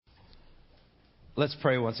Let's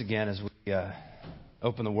pray once again as we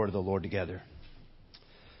open the Word of the Lord together.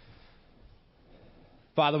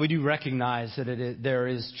 Father, we do recognize that there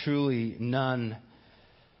is truly none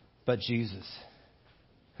but Jesus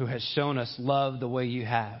who has shown us love the way you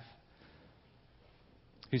have,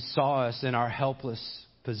 who saw us in our helpless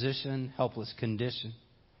position, helpless condition.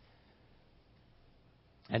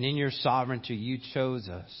 And in your sovereignty, you chose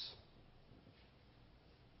us.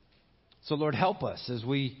 So, Lord, help us as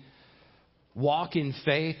we walk in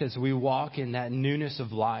faith, as we walk in that newness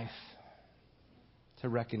of life, to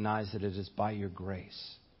recognize that it is by your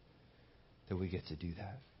grace that we get to do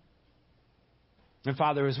that. And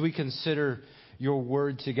Father, as we consider your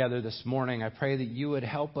word together this morning, I pray that you would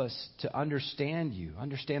help us to understand you,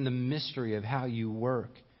 understand the mystery of how you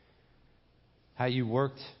work, how you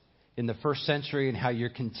worked in the first century and how you're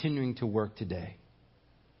continuing to work today.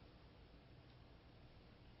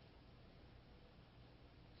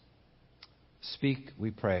 Speak, we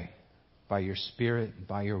pray, by your Spirit and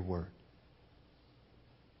by your word.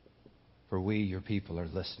 For we, your people, are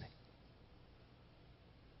listening.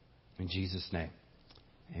 In Jesus' name,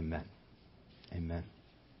 amen. Amen.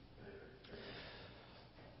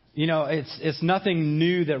 You know, it's nothing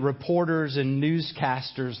new that reporters and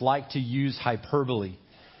newscasters like to use hyperbole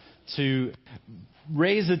to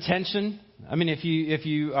raise attention. I mean, if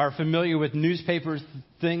you are familiar with newspaper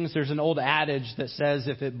things, there's an old adage that says,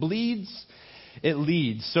 if it bleeds, it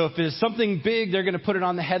leads. So if it's something big, they're going to put it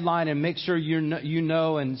on the headline and make sure you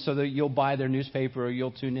know, and so that you'll buy their newspaper or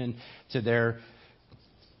you'll tune in to their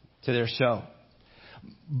show.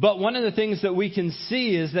 But one of the things that we can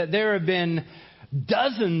see is that there have been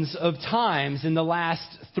dozens of times in the last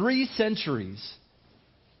 3 centuries.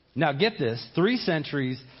 Now get this, 3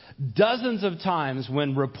 centuries, dozens of times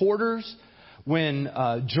when reporters, when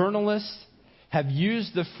journalists have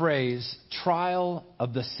used the phrase trial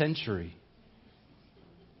of the century.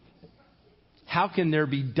 How can there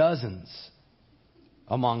be dozens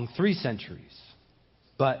among 3 centuries?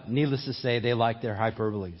 But needless to say, they like their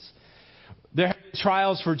hyperboles. There have been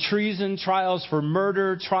trials for treason, trials for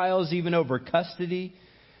murder, trials even over custody,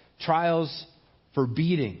 trials for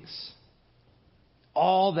beatings.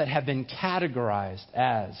 All that have been categorized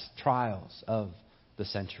as trials of the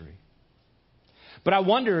century. But I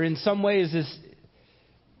wonder, in some ways,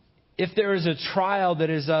 if there is a trial that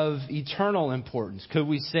is of eternal importance. Could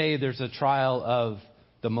we say there's a trial of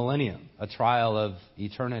the millennium, a trial of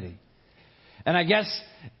eternity? And I guess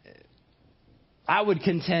I would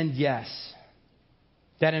contend yes.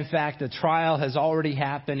 That in fact the trial has already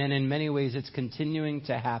happened, and in many ways it's continuing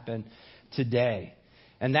to happen today.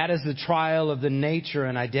 And that is the trial of the nature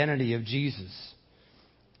and identity of Jesus.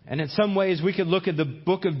 And in some ways we could look at the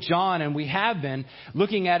book of John, and we have been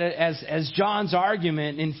looking at it as John's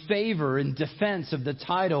argument in favor, in defense of the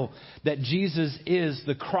title that Jesus is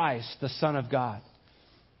the Christ, the Son of God.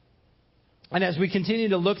 And as we continue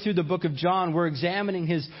to look through the book of John, we're examining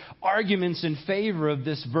his arguments in favor of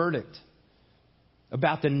this verdict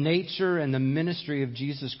about the nature and the ministry of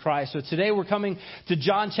Jesus Christ. So today we're coming to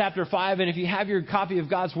John chapter 5. And if you have your copy of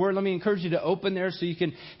God's Word, let me encourage you to open there so you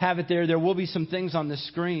can have it there. There will be some things on the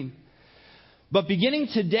screen. But beginning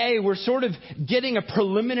today, we're sort of getting a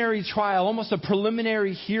preliminary trial, almost a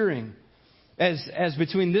preliminary hearing. As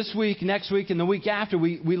between this week, next week, and the week after,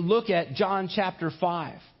 we look at John chapter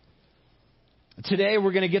 5. Today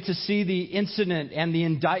we're going to get to see the incident and the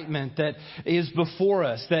indictment that is before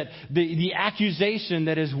us, that the accusation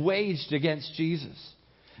that is waged against Jesus.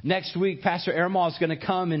 Next week, Pastor Ermal is going to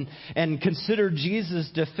come and consider Jesus'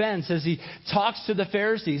 defense as he talks to the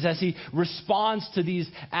Pharisees, as he responds to these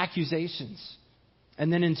accusations.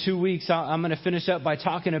 And then in 2 weeks, I'm going to finish up by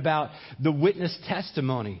talking about the witness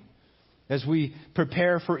testimony as we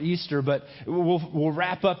prepare for Easter. But we'll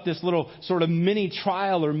wrap up this little sort of mini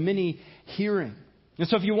trial or mini hearing. And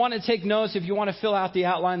so if you want to take notes, if you want to fill out the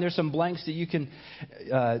outline, there's some blanks that you can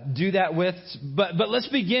do that with. But let's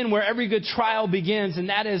begin where every good trial begins, and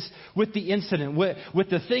that is with the incident, with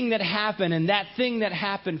the thing that happened. And that thing that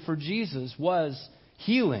happened for Jesus was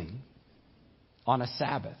healing on a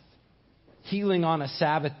Sabbath. Healing on a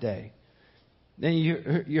Sabbath day. Then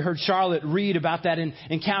you heard Charlotte read about that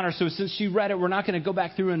encounter. So since she read it, we're not going to go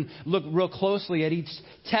back through and look real closely at each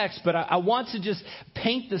text. But I want to just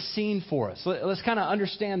paint the scene for us. Let's kind of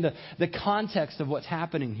understand the context of what's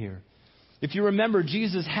happening here. If you remember,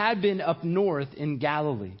 Jesus had been up north in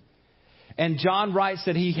Galilee. And John writes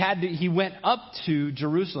that he went up to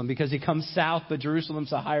Jerusalem because he comes south, but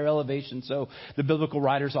Jerusalem's a higher elevation. So the biblical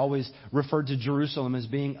writers always referred to Jerusalem as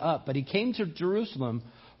being up. But he came to Jerusalem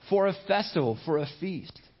for a festival, for a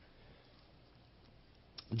feast.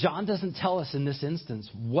 John doesn't tell us in this instance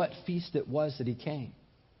what feast it was that he came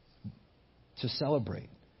to celebrate.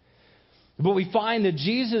 But we find that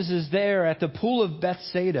Jesus is there at the pool of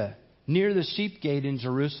Bethsaida near the sheep gate in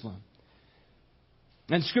Jerusalem.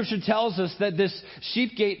 And Scripture tells us that this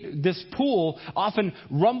sheep gate, this pool, often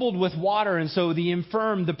rumbled with water. And so the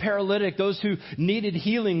infirm, the paralytic, those who needed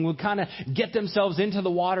healing would kind of get themselves into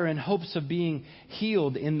the water in hopes of being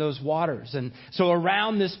healed in those waters. And so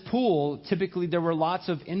around this pool, typically there were lots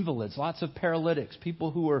of invalids, lots of paralytics,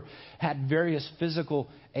 people who had various physical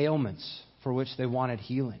ailments for which they wanted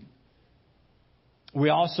healing. We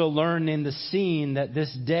also learn in the scene that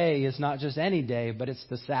this day is not just any day, but it's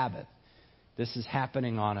the Sabbath. This is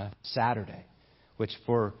happening on a Saturday, which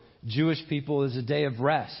for Jewish people is a day of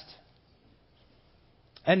rest.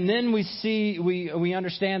 And then we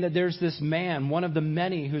understand that there's this man, one of the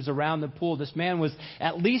many who's around the pool. This man was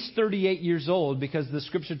at least 38 years old because the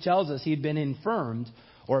Scripture tells us he'd been infirmed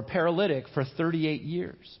or a paralytic for 38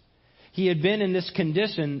 years. He had been in this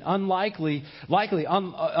condition, unable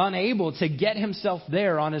to get himself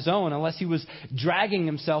there on his own unless he was dragging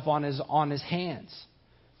himself on his hands,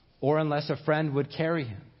 or unless a friend would carry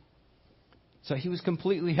him. So he was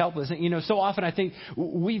completely helpless. And, so often I think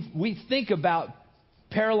we think about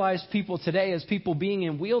paralyzed people today as people being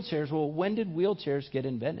in wheelchairs. Well, when did wheelchairs get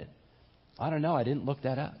invented? I don't know. I didn't look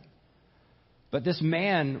that up. But this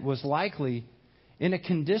man was likely in a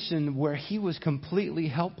condition where he was completely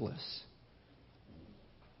helpless.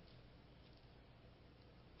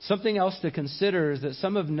 Something else to consider is that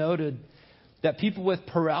some have noted that people with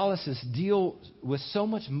paralysis deal with so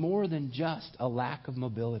much more than just a lack of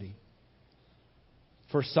mobility.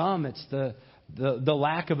 For some, it's the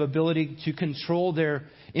lack of ability to control their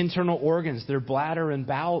internal organs, their bladder and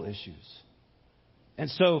bowel issues.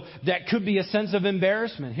 And so that could be a sense of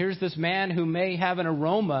embarrassment. Here's this man who may have an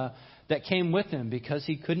aroma that came with him because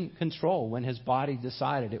he couldn't control when his body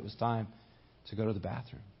decided it was time to go to the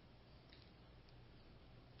bathroom.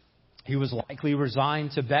 He was likely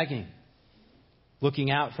resigned to begging,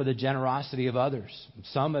 looking out for the generosity of others.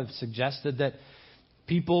 Some have suggested that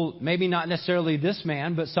people, maybe not necessarily this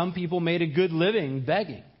man, but some people made a good living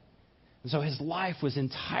begging. And so his life was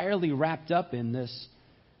entirely wrapped up in this,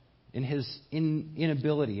 in his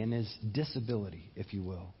inability, in his disability, if you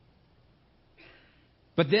will.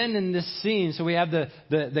 But then in this scene, so we have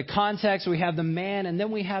the context, we have the man, and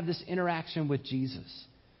then we have this interaction with Jesus.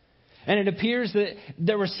 And it appears that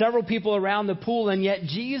there were several people around the pool, and yet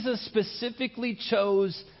Jesus specifically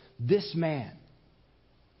chose this man.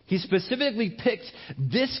 He specifically picked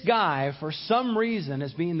this guy for some reason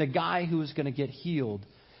as being the guy who was going to get healed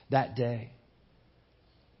that day.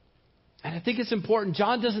 And I think it's important.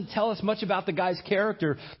 John doesn't tell us much about the guy's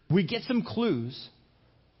character. We get some clues.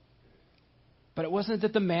 But it wasn't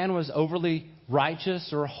that the man was overly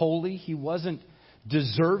righteous or holy. He wasn't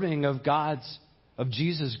deserving of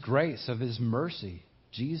Jesus' grace, of His mercy.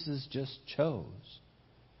 Jesus just chose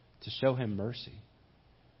to show him mercy.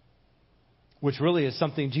 Which really is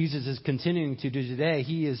something Jesus is continuing to do today.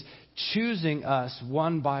 He is choosing us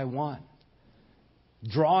one by one,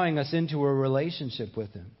 drawing us into a relationship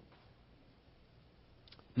with Him.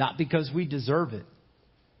 Not because we deserve it,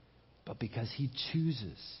 but because He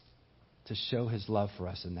chooses to show His love for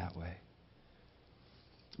us in that way.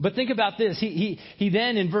 But think about this. He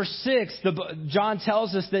then, in verse 6, John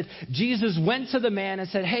tells us that Jesus went to the man and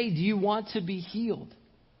said, "Hey, do you want to be healed?"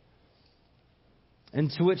 And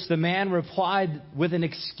to which the man replied with an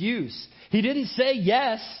excuse. He didn't say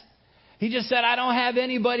yes. He just said, "I don't have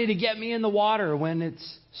anybody to get me in the water when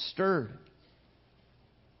it's stirred."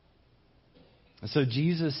 And so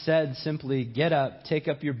Jesus said simply, "Get up, take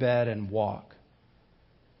up your bed, and walk."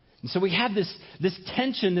 And so we have this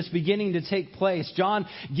tension that's beginning to take place. John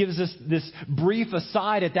gives us this brief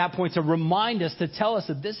aside at that point to remind us, to tell us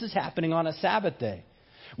that this is happening on a Sabbath day.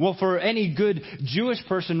 Well, for any good Jewish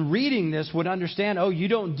person reading this would understand, oh, you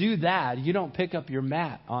don't do that. You don't pick up your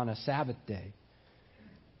mat on a Sabbath day.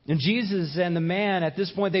 And Jesus and the man, at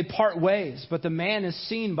this point, they part ways. But the man is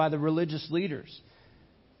seen by the religious leaders.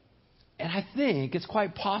 And I think it's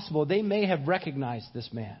quite possible they may have recognized this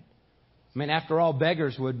man. I mean, after all,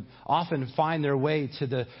 beggars would often find their way to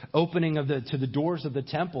the opening to the doors of the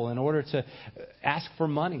temple in order to ask for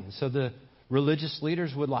money. So the religious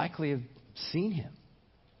leaders would likely have seen him.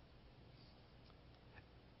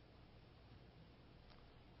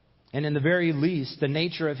 And in the very least, the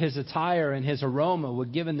nature of his attire and his aroma would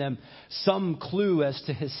have given them some clue as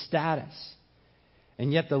to his status.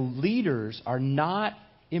 And yet the leaders are not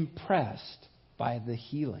impressed by the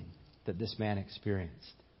healing that this man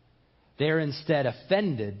experienced. They're instead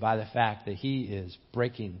offended by the fact that he is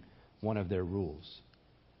breaking one of their rules.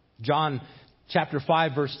 John chapter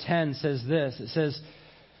 5, verse 10 says this. It says,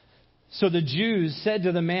 "So the Jews said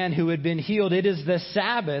to the man who had been healed, 'It is the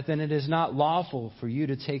Sabbath, and it is not lawful for you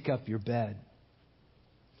to take up your bed.'"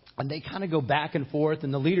 And they kind of go back and forth,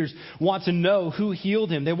 and the leaders want to know who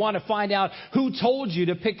healed him. They want to find out who told you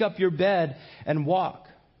to pick up your bed and walk.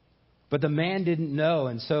 But the man didn't know.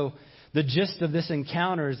 And so the gist of this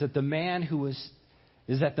encounter is that the man who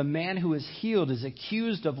is healed is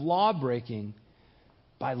accused of law breaking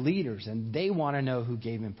by leaders, and they want to know who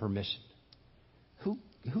gave him permission.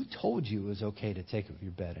 Who told you it was okay to take up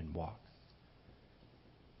your bed and walk?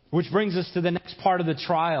 Which brings us to the next part of the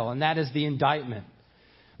trial, and that is the indictment.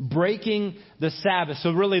 Breaking the Sabbath.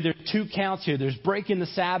 So really there are two counts here. There's breaking the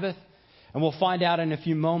Sabbath, and we'll find out in a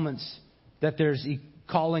few moments that there's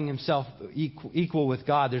calling himself equal with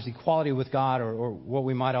God. There's equality with God, or what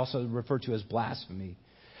we might also refer to as blasphemy.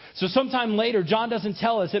 So sometime later, John doesn't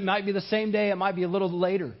tell us. It might be the same day. It might be a little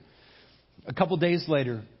later. A couple days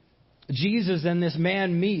later, Jesus and this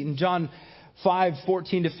man meet. And John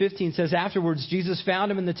 5:14-15 says, "Afterwards, Jesus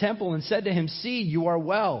found him in the temple and said to him, 'See, you are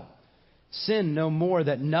well. Sin no more,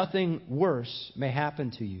 that nothing worse may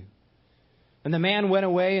happen to you.' And the man went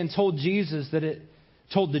away and told the Jews that it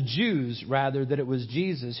was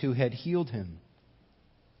Jesus who had healed him."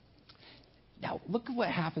 Now, look at what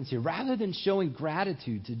happens here. Rather than showing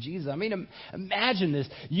gratitude to Jesus, I mean, imagine this.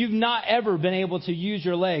 You've not ever been able to use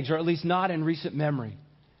your legs, or at least not in recent memory.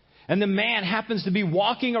 And the man happens to be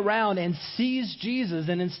walking around and sees Jesus,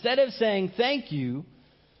 and instead of saying thank you,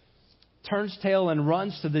 turns tail and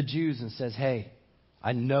runs to the Jews and says, "Hey,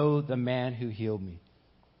 I know the man who healed me.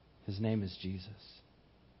 His name is Jesus."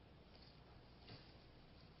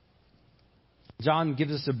 John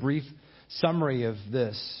gives us a brief summary of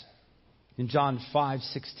this in John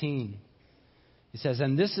 5:16. He says,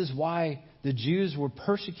 "And this is why the Jews were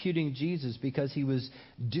persecuting Jesus, because he was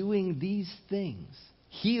doing these things,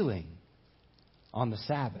 healing on the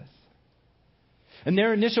Sabbath." And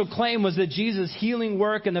their initial claim was that Jesus' healing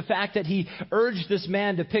work and the fact that he urged this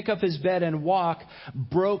man to pick up his bed and walk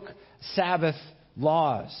broke Sabbath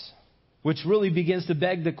laws, which really begins to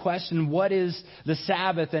beg the question, what is the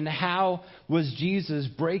Sabbath, and how was Jesus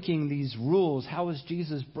breaking these rules? How was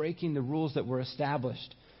Jesus breaking the rules that were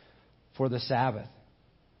established for the Sabbath?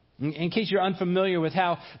 In case you're unfamiliar with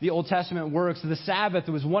how the Old Testament works, the Sabbath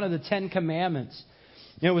was one of the 10 Commandments.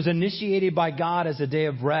 It was initiated by God as a day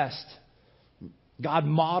of rest. God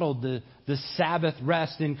modeled the Sabbath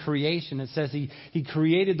rest in creation. It says He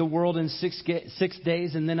created the world in 6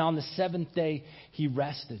 days, and then on the 7th day He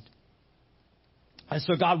rested. And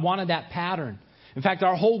so God wanted that pattern. In fact,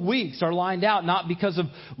 our whole weeks are lined out not because of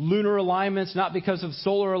lunar alignments, not because of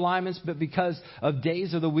solar alignments, but because of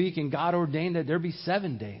days of the week. And God ordained that there be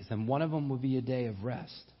 7 days, and one of them would be a day of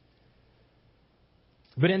rest.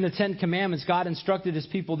 But in the 10 Commandments, God instructed His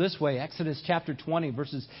people this way. Exodus chapter 20,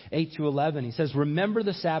 verses 8-11. He says, "Remember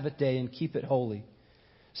the Sabbath day and keep it holy.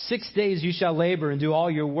 6 days you shall labor and do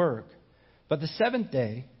all your work. But the 7th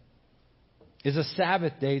day is a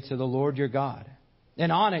Sabbath day to the Lord your God.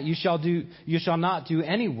 And on it you shall not do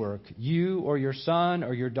any work, you or your son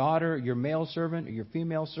or your daughter, your male servant or your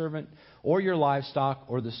female servant, or your livestock,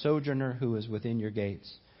 or the sojourner who is within your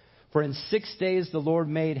gates. For in 6 days the Lord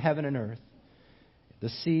made heaven and earth, the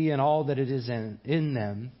sea and all that it is in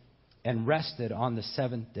them, and rested on the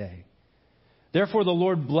 7th day. Therefore the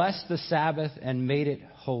Lord blessed the Sabbath and made it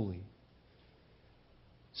holy."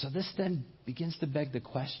 So this then begins to beg the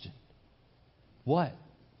question, what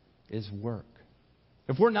is work?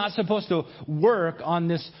 If we're not supposed to work on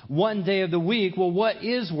this one day of the week, well, what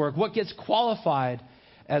is work? What gets qualified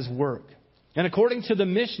as work? And according to the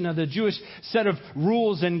Mishnah, the Jewish set of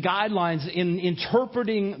rules and guidelines in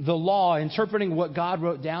interpreting the law, interpreting what God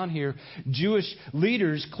wrote down here, Jewish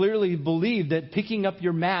leaders clearly believed that picking up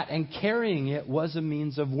your mat and carrying it was a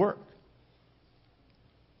means of work.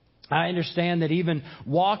 I understand that even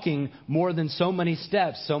walking more than so many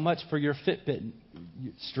steps, so much for your Fitbit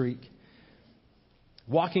streak,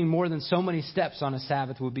 walking more than so many steps on a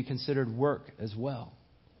Sabbath would be considered work as well.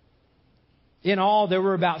 In all, there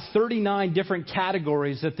were about 39 different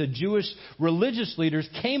categories that the Jewish religious leaders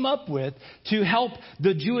came up with to help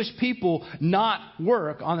the Jewish people not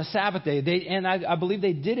work on the Sabbath day. I believe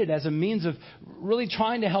they did it as a means of really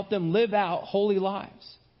trying to help them live out holy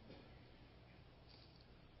lives.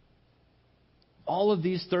 All of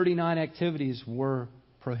these 39 activities were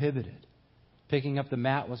prohibited. Picking up the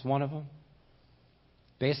mat was one of them.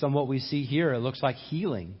 Based on what we see here, it looks like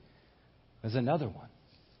healing is another one.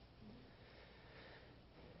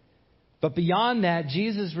 But beyond that,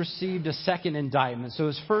 Jesus received a second indictment. So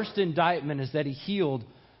his first indictment is that he healed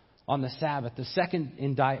on the Sabbath. The second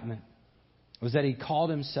indictment was that he called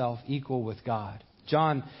himself equal with God.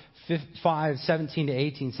 John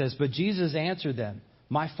 5:17-18 says, "But Jesus answered them,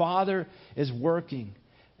 My Father is working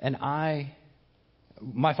until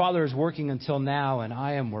now, and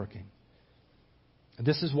I am working."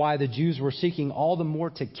 This is why the Jews were seeking all the more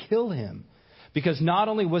to kill him, because not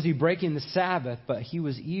only was he breaking the Sabbath, but he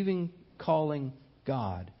was even calling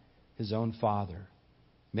God his own Father,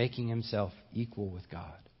 making himself equal with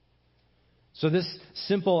God. So this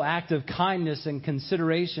simple act of kindness and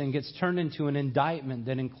consideration gets turned into an indictment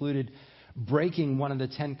that included breaking one of the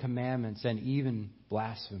 10 Commandments and even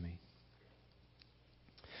blasphemy.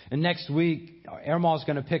 And next week, Ermal is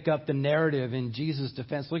going to pick up the narrative in Jesus'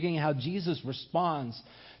 defense, looking at how Jesus responds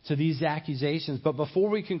to these accusations. But before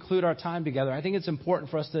we conclude our time together, I think it's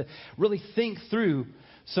important for us to really think through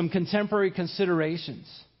some contemporary considerations.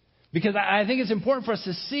 Because I think it's important for us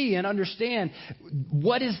to see and understand,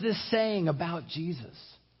 what is this saying about Jesus?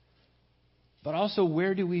 But also,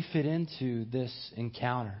 where do we fit into this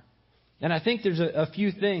encounter? And I think there's a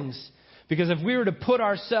few things. Because if we were to put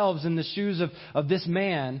ourselves in the shoes of this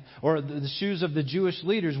man, or the shoes of the Jewish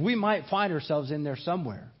leaders, we might find ourselves in there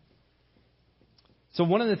somewhere. So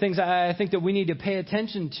one of the things I think that we need to pay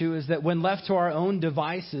attention to is that when left to our own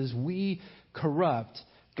devices, we corrupt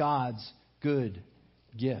God's good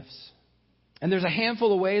gifts. And there's a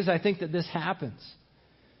handful of ways I think that this happens.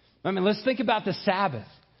 I mean, let's think about the Sabbath.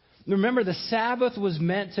 Remember, the Sabbath was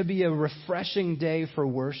meant to be a refreshing day for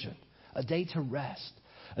worship, a day to rest,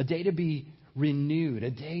 a day to be renewed,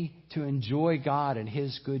 a day to enjoy God and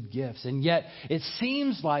His good gifts. And yet, it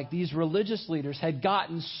seems like these religious leaders had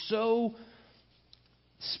gotten so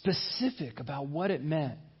specific about what it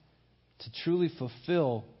meant to truly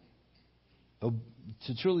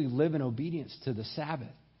to truly live in obedience to the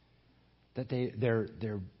Sabbath, that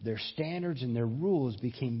their standards and their rules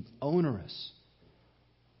became onerous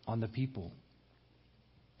on the people.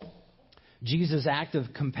 Jesus' act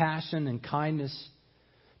of compassion and kindness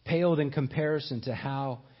paled in comparison to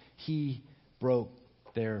how he broke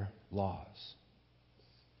their laws.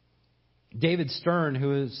 David Stern,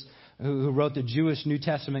 who wrote the Jewish New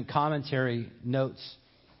Testament commentary, notes,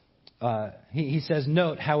 he says,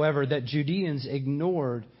 Note, however, that the Judeans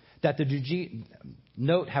ignored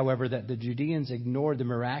the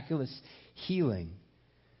miraculous healing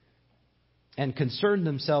and concerned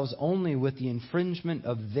themselves only with the infringement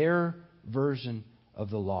of their version of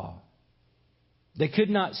the law. They could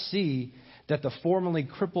not see that the formerly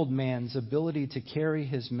crippled man's ability to carry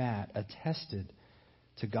his mat attested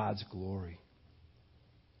to God's glory.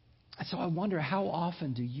 And so I wonder, how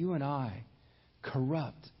often do you and I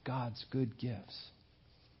corrupt God's good gifts?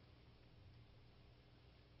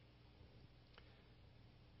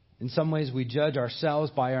 In some ways, we judge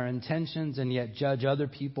ourselves by our intentions and yet judge other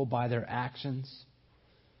people by their actions,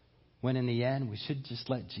 when in the end, we should just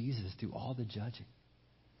let Jesus do all the judging.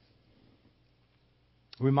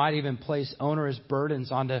 We might even place onerous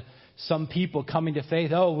burdens onto some people coming to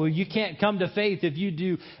faith. Oh, well, you can't come to faith if you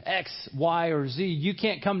do X, Y, or Z. You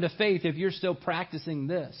can't come to faith if you're still practicing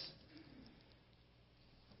this.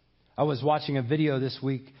 I was watching a video this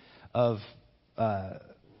week of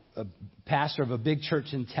a pastor of a big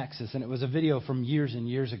church in Texas, and it was a video from years and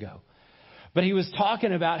years ago. But he was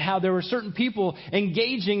talking about how there were certain people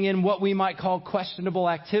engaging in what we might call questionable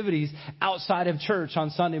activities outside of church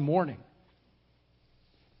on Sunday morning.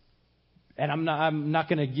 And I'm not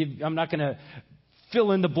going to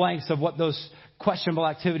fill in the blanks of what those questionable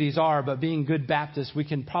activities are, but being good Baptists, we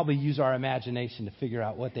can probably use our imagination to figure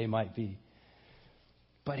out what they might be.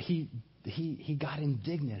 But he got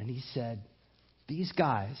indignant, and he said, these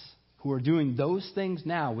guys who are doing those things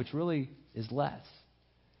now, which really is less,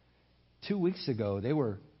 2 weeks ago they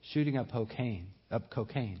were shooting up cocaine,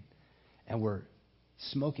 and were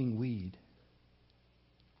smoking weed.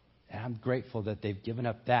 And I'm grateful that they've given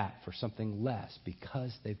up that for something less,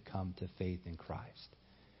 because they've come to faith in Christ.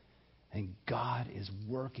 And God is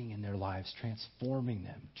working in their lives, transforming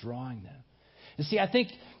them, drawing them. And see, I think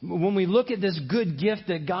when we look at this good gift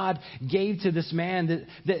that God gave to this man,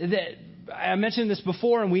 that I mentioned this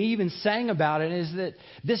before and we even sang about it, is that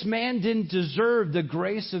this man didn't deserve the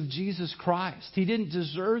grace of Jesus Christ. He didn't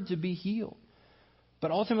deserve to be healed.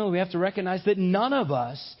 But ultimately we have to recognize that none of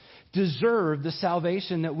us deserve the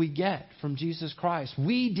salvation that we get from Jesus Christ.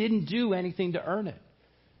 We didn't do anything to earn it.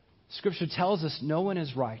 Scripture tells us no one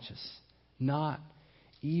is righteous, not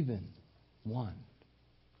even one.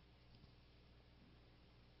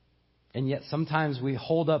 And yet sometimes we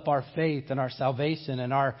hold up our faith and our salvation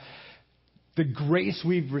and the grace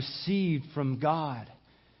we've received from God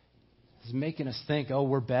is making us think, oh,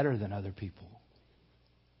 we're better than other people.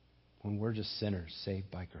 when we're just sinners saved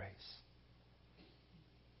by grace.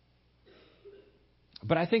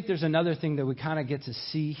 But I think there's another thing that we kind of get to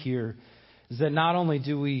see here, is that not only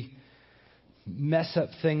do we mess up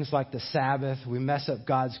things like the Sabbath, we mess up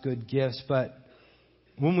God's good gifts, but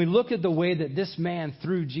when we look at the way that this man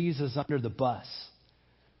threw Jesus under the bus,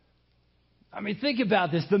 I mean, think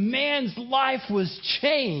about this. The man's life was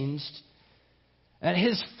changed, and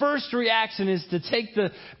his first reaction is to take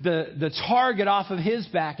the target off of his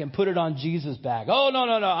back and put it on Jesus' back. Oh, no.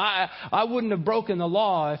 I wouldn't have broken the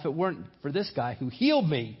law if it weren't for this guy who healed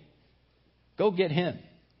me. Go get him.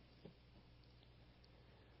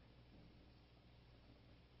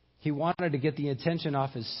 He wanted to get the attention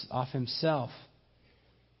off himself.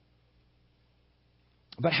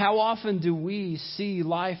 But how often do we see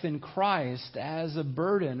life in Christ as a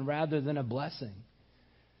burden rather than a blessing?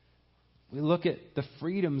 We look at the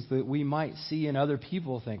freedoms that we might see in other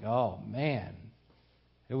people, think, oh man,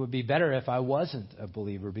 it would be better if I wasn't a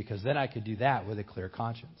believer, because then I could do that with a clear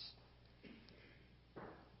conscience.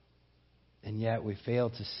 And yet we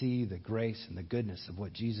fail to see the grace and the goodness of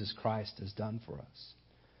what Jesus Christ has done for us.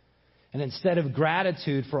 And instead of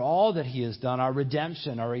gratitude for all that He has done, our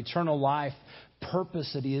redemption, our eternal life,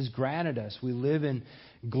 purpose that He has granted us, we live in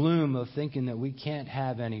gloom of thinking that we can't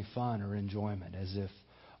have any fun or enjoyment, as if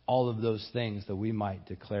all of those things that we might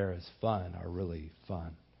declare as fun are really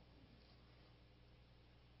fun.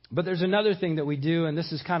 But there's another thing that we do, and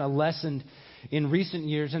this is kind of lessened in recent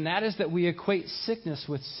years, and that is that we equate sickness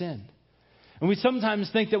with sin. And we sometimes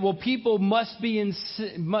think that, well, people must be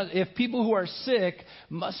if people who are sick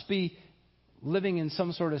must be living in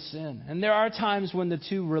some sort of sin. And there are times when the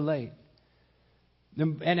two relate.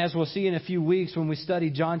 And as we'll see in a few weeks when we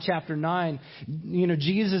study John chapter 9,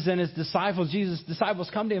 Jesus and His disciples, Jesus'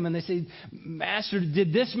 disciples come to Him and they say, Master,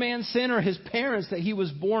 did this man sin or his parents that he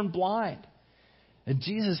was born blind? And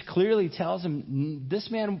Jesus clearly tells him,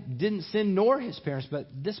 this man didn't sin nor his parents, but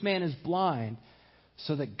this man is blind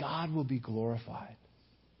so that God will be glorified.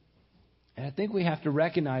 And I think we have to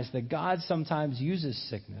recognize that God sometimes uses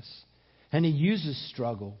sickness and He uses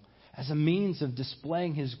struggle as a means of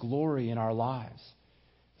displaying His glory in our lives.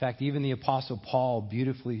 In fact, even the Apostle Paul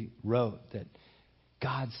beautifully wrote that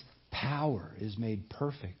God's power is made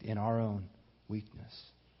perfect in our own weakness.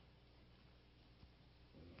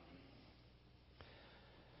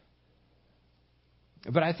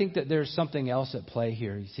 But I think that there's something else at play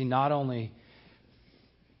here. You see, not only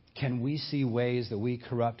can we see ways that we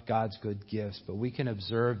corrupt God's good gifts, but we can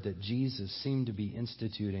observe that Jesus seemed to be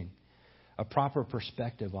instituting a proper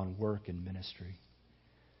perspective on work and ministry.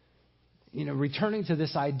 Returning to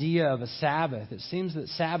this idea of a Sabbath, it seems that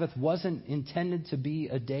Sabbath wasn't intended to be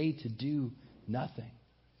a day to do nothing,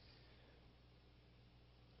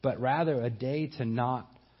 but rather a day to not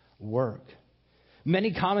work.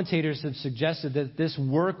 Many commentators have suggested that this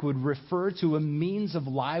work would refer to a means of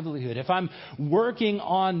livelihood. If I'm working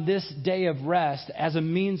on this day of rest as a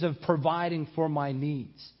means of providing for my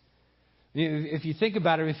needs. If you think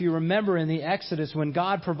about it, if you remember in the Exodus, when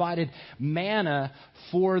God provided manna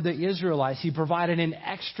for the Israelites, He provided an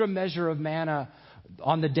extra measure of manna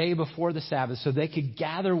on the day before the Sabbath so they could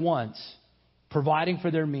gather once, providing for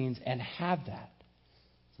their means, and have that.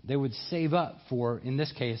 They would save up for, in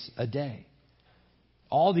this case, a day.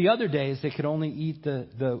 All the other days, they could only eat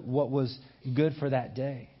the what was good for that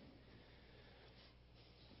day.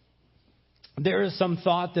 There is some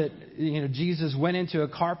thought that Jesus went into a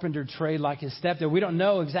carpenter trade like his stepdad. We don't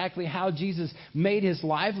know exactly how Jesus made his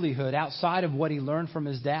livelihood outside of what he learned from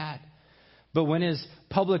his dad. But when his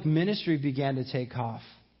public ministry began to take off,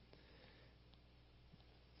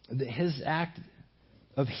 his act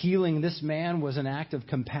of healing this man was an act of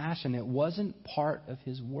compassion. It wasn't part of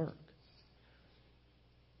his work.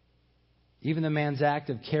 Even the man's act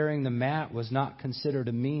of carrying the mat was not considered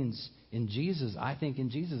a means in Jesus'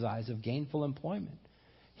 eyes, of gainful employment.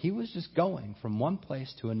 He was just going from one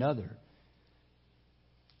place to another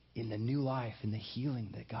in the new life, in the healing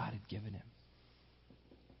that God had given him.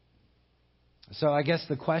 So I guess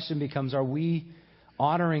the question becomes, are we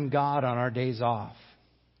honoring God on our days off?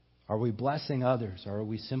 Are we blessing others? Or are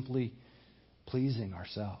we simply pleasing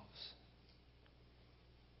ourselves?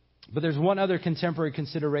 But there's one other contemporary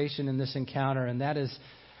consideration in this encounter, and that is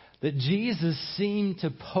that Jesus seemed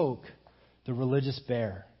to poke the religious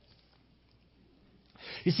bear.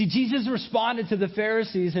 You see, Jesus responded to the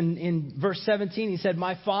Pharisees in verse 17. He said,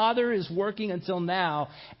 "My Father is working until now,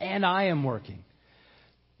 and I am working."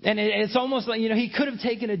 And it's almost like, he could have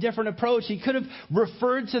taken a different approach. He could have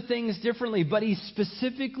referred to things differently, but he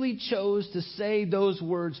specifically chose to say those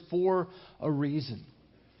words for a reason.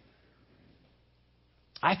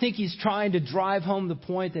 I think he's trying to drive home the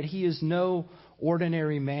point that he is no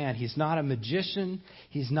ordinary man. He's not a magician.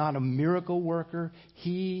 He's not a miracle worker.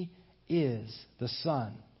 He is the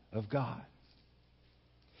Son of God.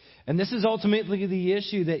 And this is ultimately the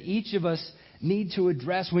issue that each of us need to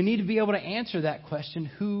address. We need to be able to answer that question: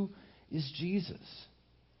 who is Jesus?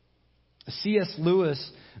 C.S.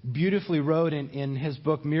 Lewis beautifully wrote in his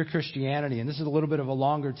book Mere Christianity, and this is a little bit of a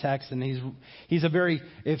longer text, and he's a very,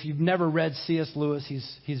 if you've never read C.S. Lewis,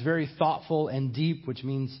 he's very thoughtful and deep, which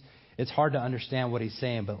means it's hard to understand what he's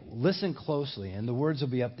saying, but listen closely, and the words will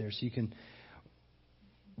be up there so you can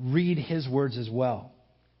read his words as well.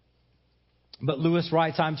 But Lewis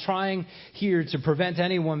writes, "I'm trying here to prevent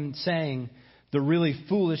anyone saying the really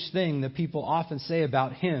foolish thing that people often say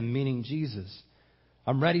about him," meaning Jesus.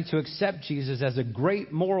 "I'm ready to accept Jesus as a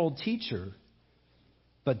great moral teacher,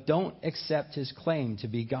 but don't accept his claim to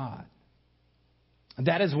be God.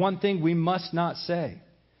 That is one thing we must not say.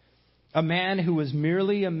 A man who was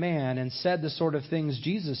merely a man and said the sort of things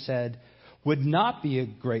Jesus said would not be a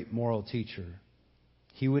great moral teacher.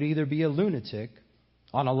 He would either be a lunatic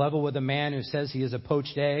on a level with a man who says he is a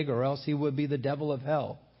poached egg, or else he would be the devil of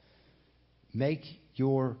hell. Make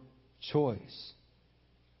your choice.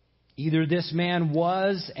 Either this man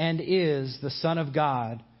was and is the Son of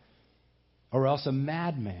God, or else a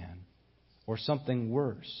madman, or something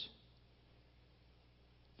worse.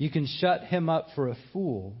 You can shut him up for a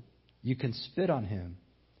fool, you can spit on him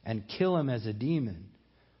and kill him as a demon,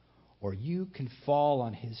 or you can fall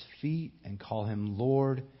on his feet and call him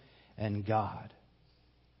Lord and God.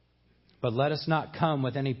 But let us not come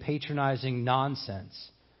with any patronizing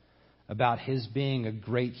nonsense about his being a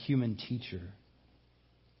great human teacher.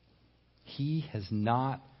 He has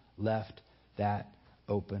not left that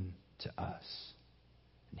open to us.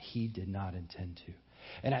 And he did not intend to."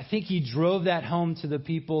 And I think he drove that home to the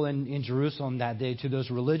people in Jerusalem that day, to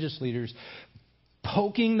those religious leaders,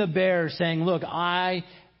 poking the bear, saying, "Look, I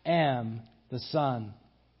am the Son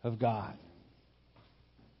of God."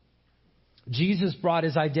 Jesus brought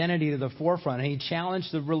his identity to the forefront, and he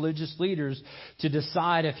challenged the religious leaders to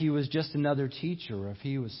decide if he was just another teacher or if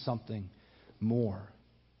he was something more.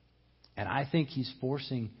 And I think he's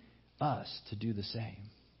forcing us to do the same.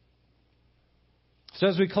 So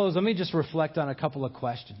as we close, let me just reflect on a couple of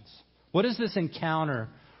questions. What does this encounter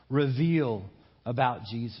reveal about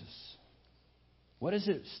Jesus? What does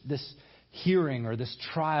this hearing or this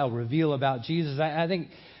trial reveal about Jesus? I think,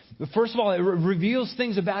 first of all, it reveals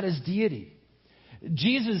things about his deity.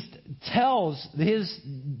 Jesus tells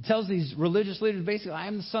these religious leaders, basically, "I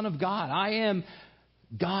am the Son of God. I am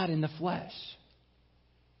God in the flesh."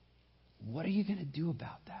 What are you going to do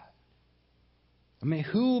about that? I mean,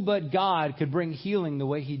 who but God could bring healing the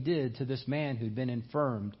way he did to this man who'd been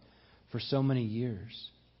infirmed for so many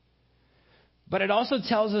years? But it also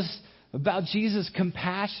tells us about Jesus'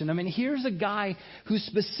 compassion. I mean, here's a guy who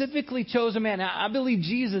specifically chose a man. Now, I believe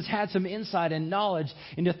Jesus had some insight and knowledge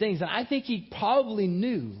into things, and I think he probably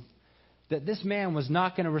knew that this man was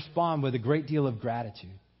not going to respond with a great deal of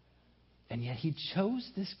gratitude. And yet he chose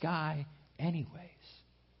this guy anyways.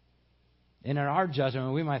 And in our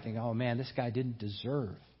judgment, we might think, "Oh man, this guy didn't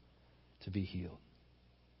deserve to be healed."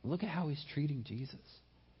 Look at how he's treating Jesus.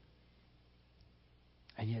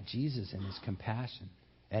 And yet Jesus, in his compassion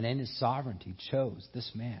and in his sovereignty, chose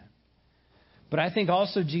this man. But I think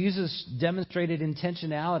also Jesus demonstrated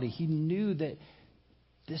intentionality. He knew that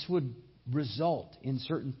this would result in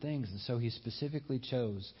certain things. And so he specifically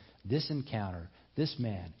chose this encounter, this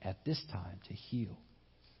man, at this time to heal.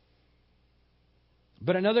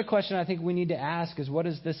 But another question I think we need to ask is, what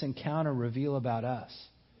does this encounter reveal about us?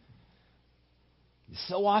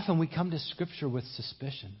 So often we come to Scripture with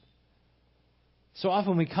suspicion. So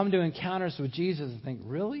often we come to encounters with Jesus and think,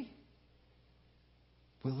 really?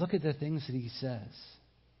 We look at the things that he says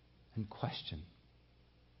and question.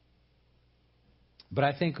 But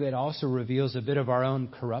I think it also reveals a bit of our own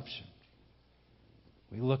corruption.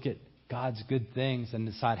 We look at God's good things and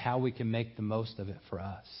decide how we can make the most of it for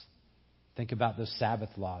us. Think about those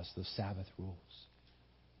Sabbath laws, those Sabbath rules.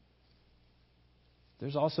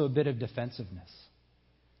 There's also a bit of defensiveness.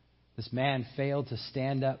 This man failed to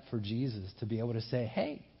stand up for Jesus, to be able to say,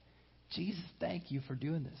 "Hey, Jesus, thank you for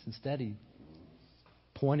doing this." Instead, he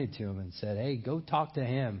pointed to him and said, "Hey, go talk to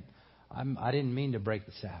him. I didn't mean to break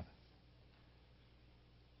the Sabbath."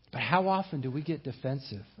 But how often do we get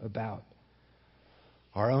defensive about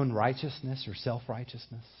our own righteousness or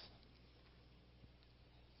self-righteousness?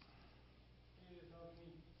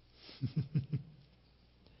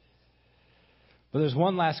 But there's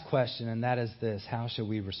one last question, and that is this: how should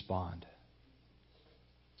we respond?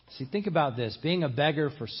 See, think about this. Being a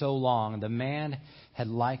beggar for so long, the man had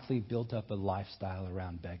likely built up a lifestyle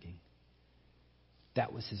around begging.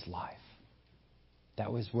 That was his life.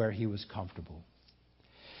 That was where he was comfortable.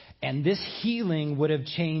 And this healing would have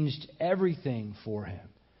changed everything for him.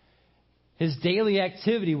 His daily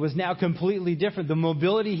activity was now completely different. The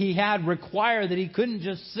mobility he had required that he couldn't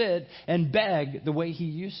just sit and beg the way he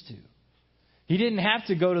used to. He didn't have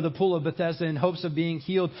to go to the pool of Bethesda in hopes of being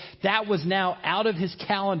healed. That was now out of his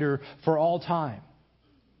calendar for all time.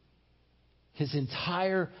 His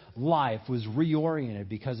entire life was reoriented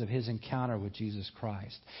because of his encounter with Jesus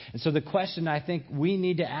Christ. And so the question I think we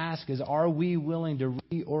need to ask is, are we willing to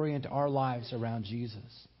reorient our lives around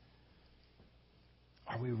Jesus?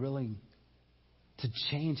 Are we willing to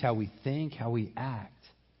change how we think, how we act,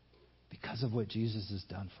 because of what Jesus has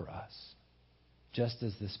done for us, just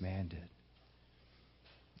as this man did?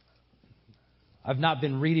 I've not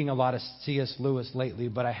been reading a lot of C.S. Lewis lately,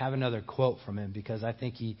 but I have another quote from him because I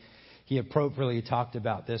think he appropriately talked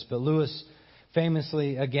about this. But Lewis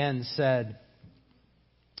famously again said,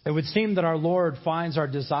 "It would seem that our Lord finds our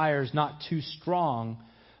desires not too strong,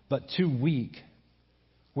 but too weak.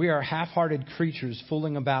 We are half-hearted creatures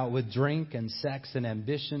fooling about with drink and sex and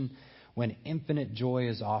ambition when infinite joy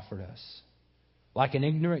is offered us. Like an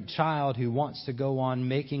ignorant child who wants to go on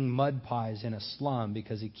making mud pies in a slum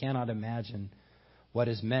because he cannot imagine what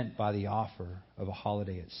is meant by the offer of a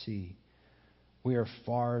holiday at sea. We are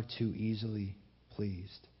far too easily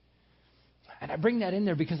pleased." And I bring that in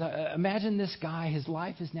there because I imagine this guy, his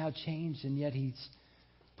life is now changed, and yet he's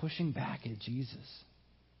pushing back at Jesus.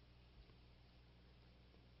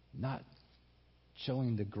 Not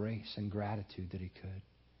showing the grace and gratitude that he could.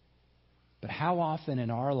 But how often in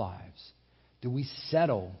our lives do we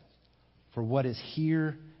settle for what is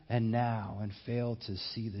here and now and fail to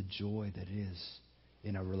see the joy that is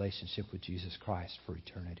in a relationship with Jesus Christ for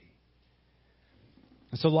eternity?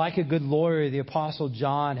 And so like a good lawyer, the Apostle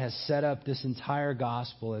John has set up this entire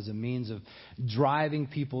gospel as a means of driving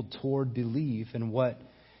people toward belief in what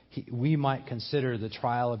we might consider the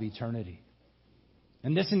trial of eternity.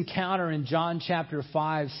 And this encounter in John chapter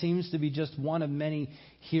 5 seems to be just one of many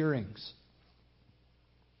hearings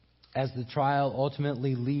as the trial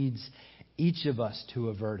ultimately leads each of us to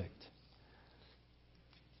a verdict.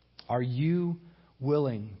 Are you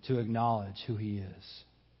willing to acknowledge who He is?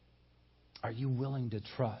 Are you willing to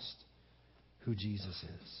trust who Jesus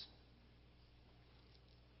is?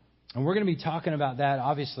 And we're going to be talking about that,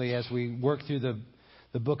 obviously, as we work through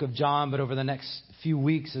the book of John, but over the next few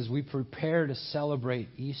weeks as we prepare to celebrate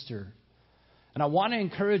Easter. And I want to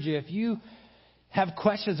encourage you, if you have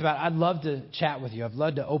questions about it, I'd love to chat with you. I'd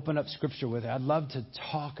love to open up Scripture with you. I'd love to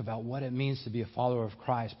talk about what it means to be a follower of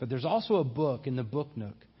Christ. But there's also a book in the Book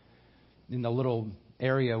Nook, in the little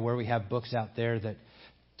area where we have books out there, that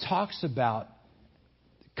talks about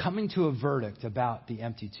coming to a verdict about the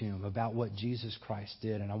empty tomb, about what Jesus Christ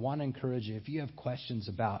did. And I want to encourage you, if you have questions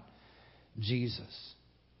about Jesus,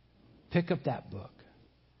 pick up that book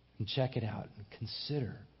and check it out and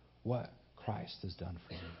consider what Christ has done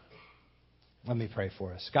for you. Let me pray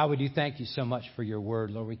for us. God, we do thank you so much for your word.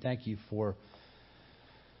 Lord, we thank you for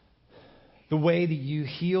the way that you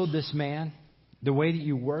healed this man, the way that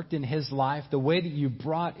you worked in his life, the way that you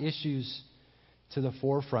brought issues to the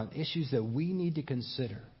forefront, issues that we need to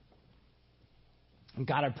consider. And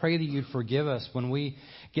God, I pray that you'd forgive us when we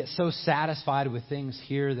get so satisfied with things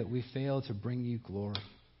here that we fail to bring you glory,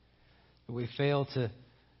 that we fail to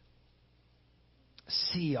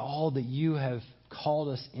see all that you have called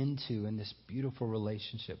us into in this beautiful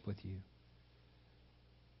relationship with you.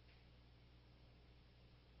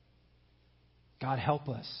 God, help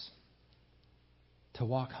us to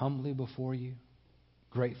walk humbly before you,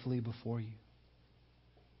 gratefully before you,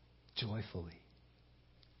 joyfully,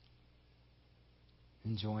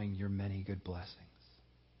 enjoying your many good blessings.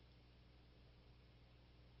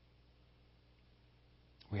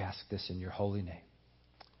 We ask this in your holy name.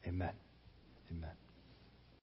 Amen. Amen.